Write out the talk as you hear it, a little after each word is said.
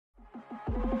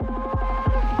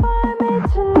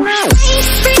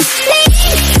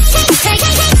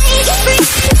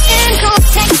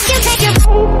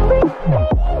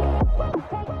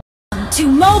to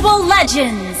Mobile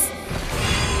Legends!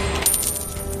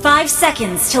 5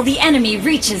 seconds till the enemy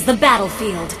reaches the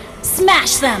battlefield.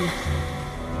 Smash them!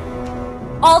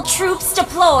 All troops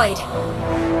deployed!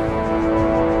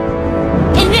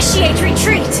 Initiate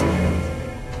retreat!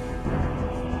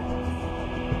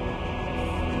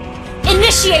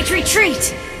 Initiate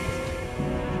retreat!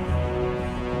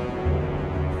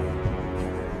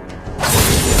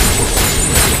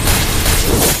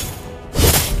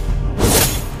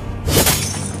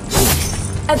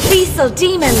 Abyssal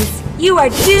demons, you are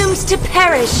doomed to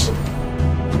perish!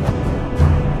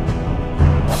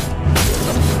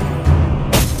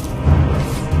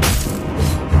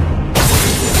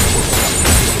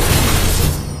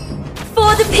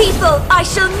 For the people, I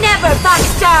shall never back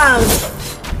down!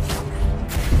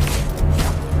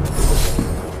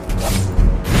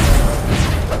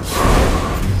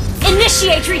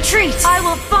 Initiate retreat! I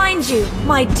will find you,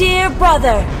 my dear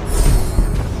brother!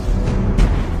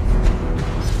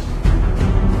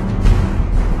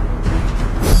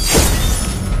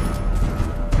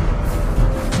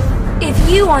 If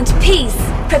you want peace,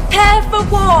 prepare for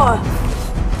war!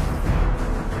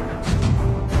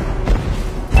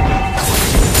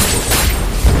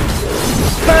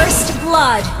 First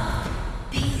blood!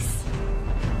 Peace.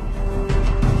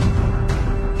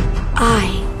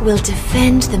 I will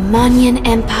defend the Manyan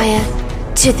Empire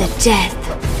to the death.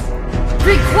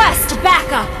 Request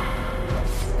backup!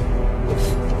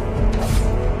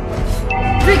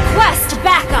 Request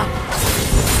backup!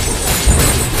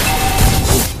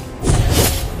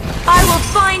 I will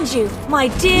find you, my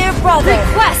dear brother!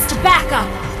 Request backup!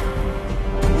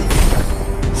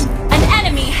 An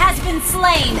enemy has been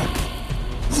slain!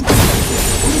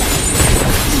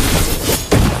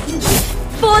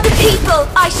 For the people,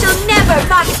 I shall never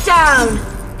back down!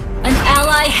 An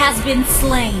ally has been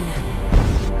slain.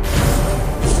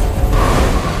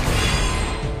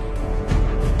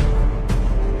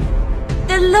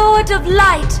 The Lord of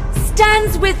Light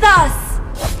stands with us!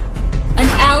 An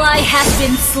ally has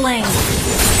been slain.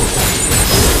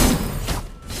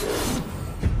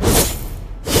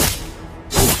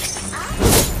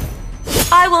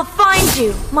 I will find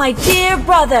you, my dear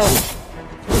brother!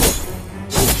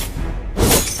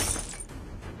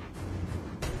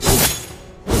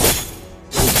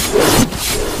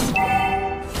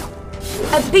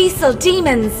 Abyssal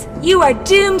demons, you are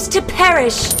doomed to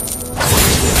perish!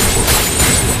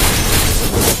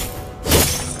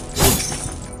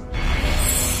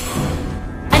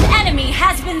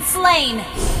 Has been slain.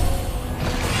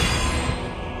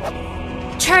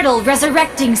 Turtle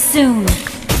resurrecting soon.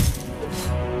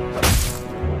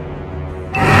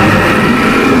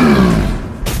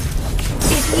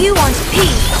 If you want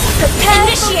peace, prepare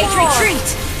Initiate for war. retreat.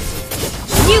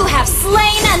 You have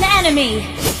slain an enemy.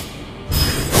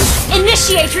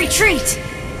 Initiate retreat.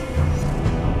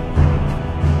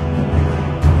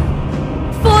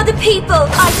 For the people,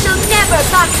 I shall never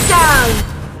back down.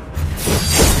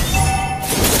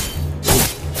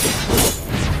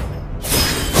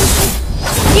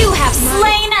 You have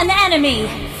slain an enemy!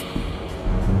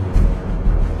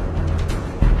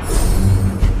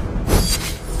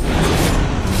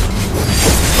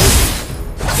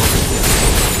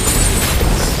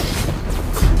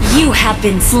 You have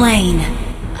been slain!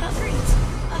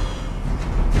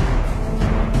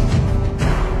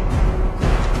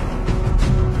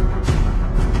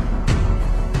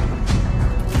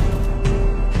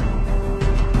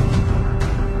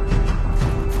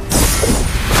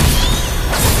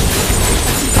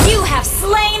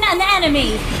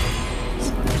 Enemy!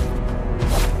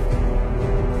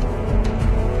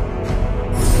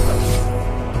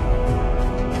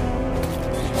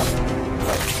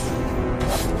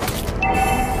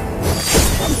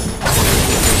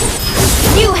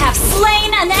 You have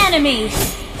slain an enemy!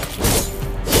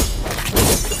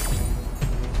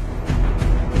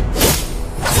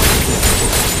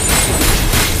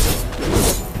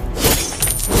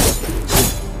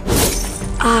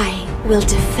 I will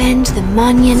defend the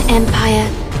Manyan Empire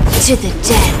to the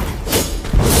death.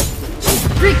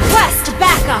 Request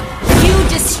backup! You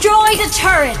destroyed a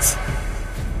turret!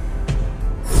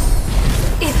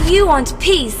 If you want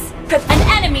peace, an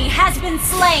enemy has been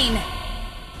slain!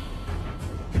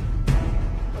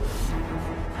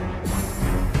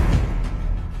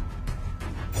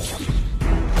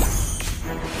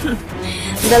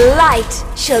 The light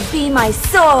shall be my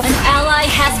sword. An ally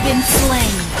has been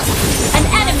slain. An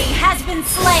enemy has been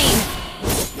slain.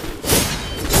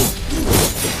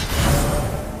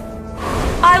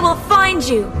 I will find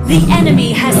you. The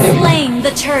enemy has slain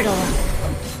the turtle.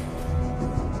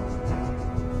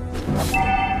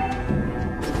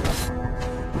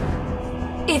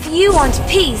 If you want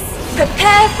peace,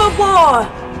 prepare for war!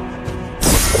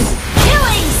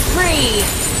 Killing spree!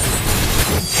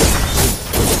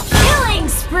 Killing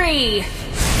spree!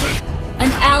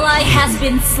 An ally has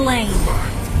been slain.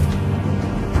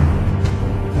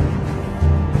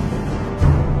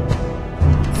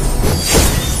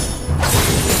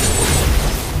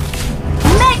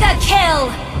 Mega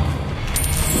kill!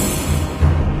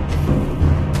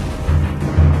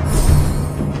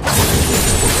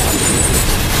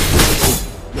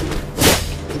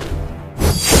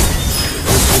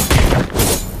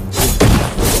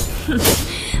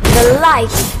 The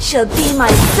light shall be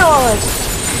my sword!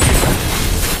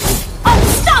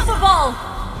 Unstoppable!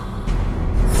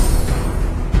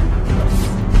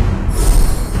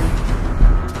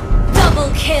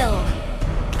 Double kill!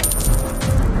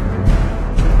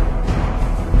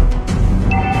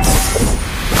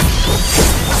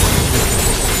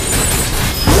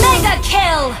 Mega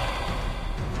kill!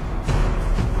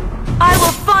 I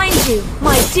will find you,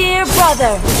 my dear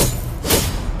brother!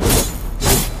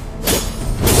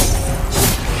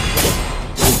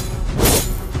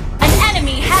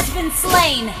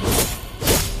 Slain.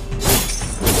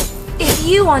 If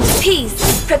you want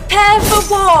peace, prepare for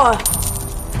war!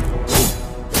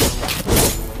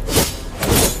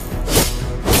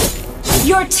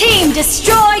 Your team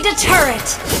destroyed a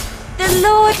turret! The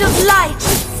Lord of Light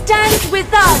stands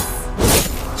with us!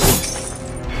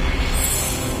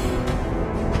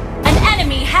 An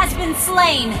enemy has been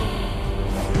slain!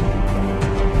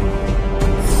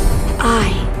 I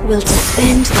will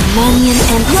defend the Manian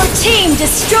Empire. Your team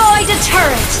destroyed a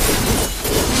turret!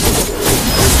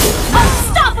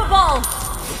 Unstoppable!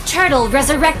 Turtle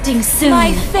resurrecting soon.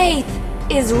 My faith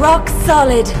is rock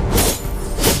solid.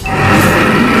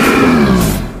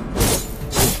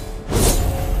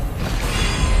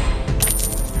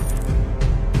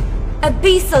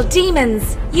 Abyssal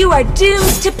demons, you are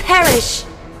doomed to perish.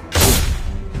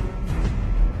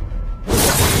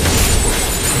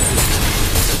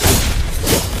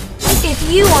 If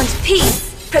you want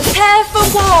peace, prepare for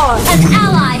war! An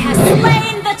ally has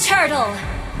slain the turtle!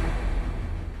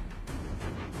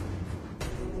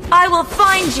 I will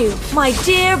find you, my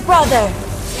dear brother!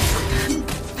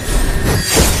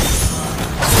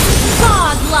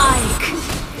 Godlike!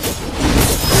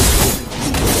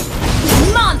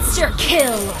 Monster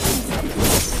kill!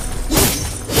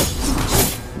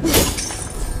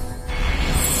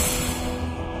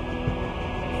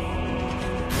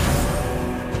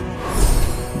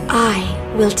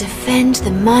 I will defend the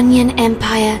Manian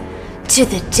Empire to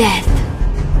the death.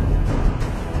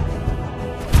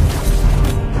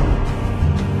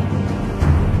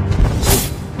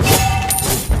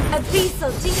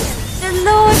 Abyssal demon, the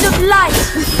Lord of Light,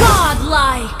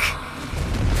 godlike!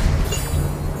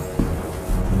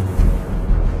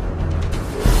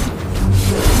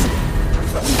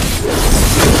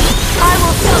 I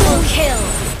will double kill!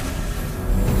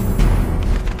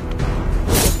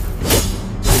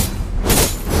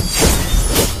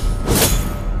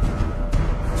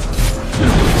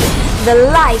 The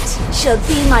light shall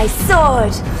be my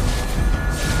sword.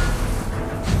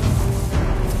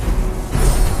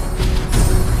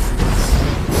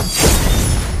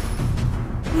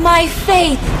 My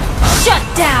faith shut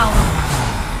down.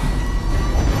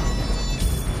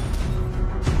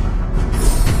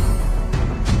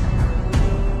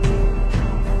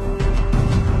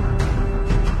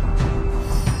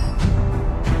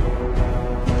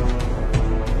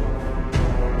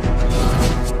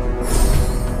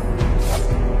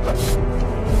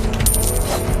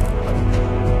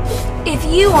 If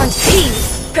you want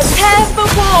peace, prepare for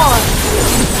war!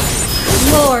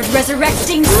 Lord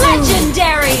resurrecting soon.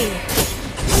 Legendary!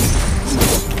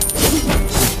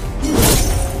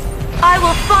 I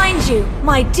will find you,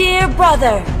 my dear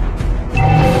brother!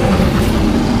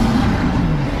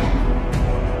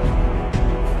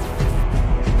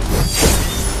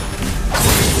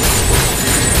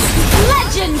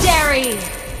 Legendary!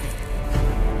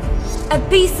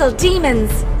 Abyssal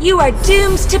demons, you are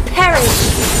doomed to perish!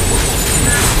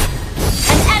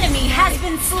 An enemy has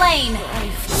been slain!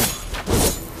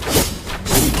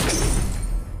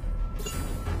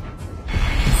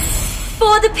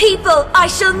 For the people, I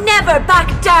shall never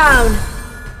back down!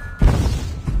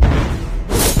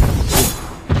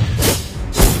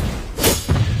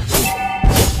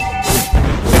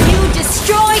 You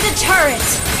destroyed a turret!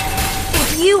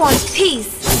 If you want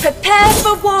peace, prepare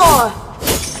for war!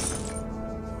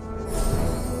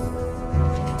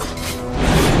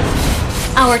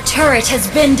 Our turret has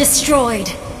been destroyed.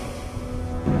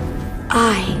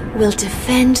 I will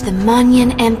defend the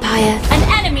Manian Empire. An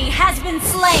enemy has been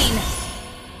slain.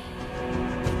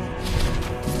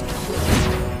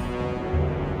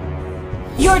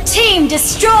 Your team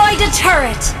destroyed a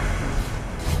turret!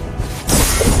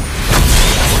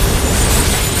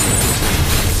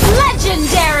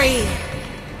 Legendary!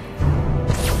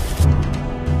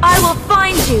 I will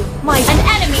find you, my... An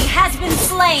enemy has been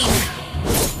slain!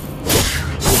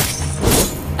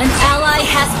 An ally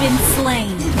has been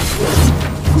slain.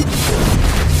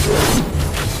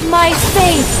 My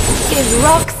faith is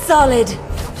rock solid.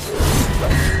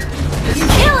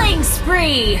 Killing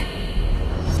spree!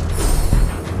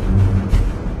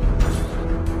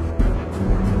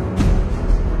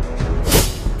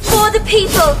 For the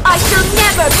people, I shall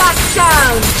never back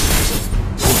down!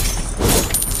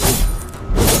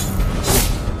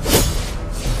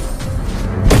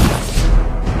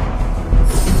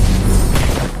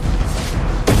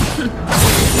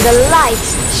 The light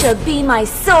shall be my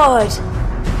sword!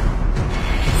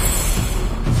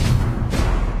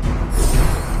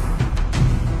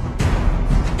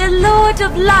 The Lord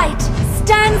of Light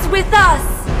stands with us!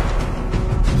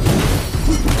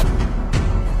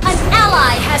 An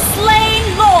ally has slain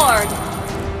Lord!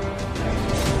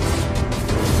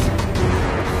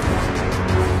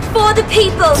 For the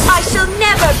people, I shall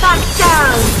never back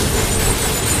down!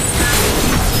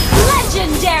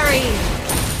 Legendary!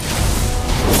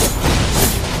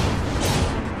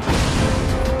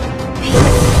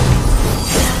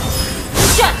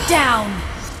 Shut down!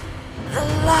 The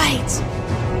light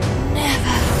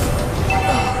never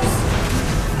goes.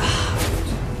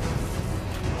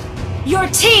 Your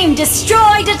team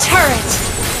destroyed a turret!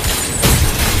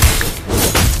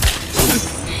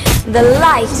 The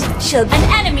light shall... An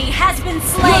enemy has been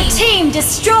slain! Your team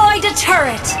destroyed a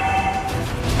turret!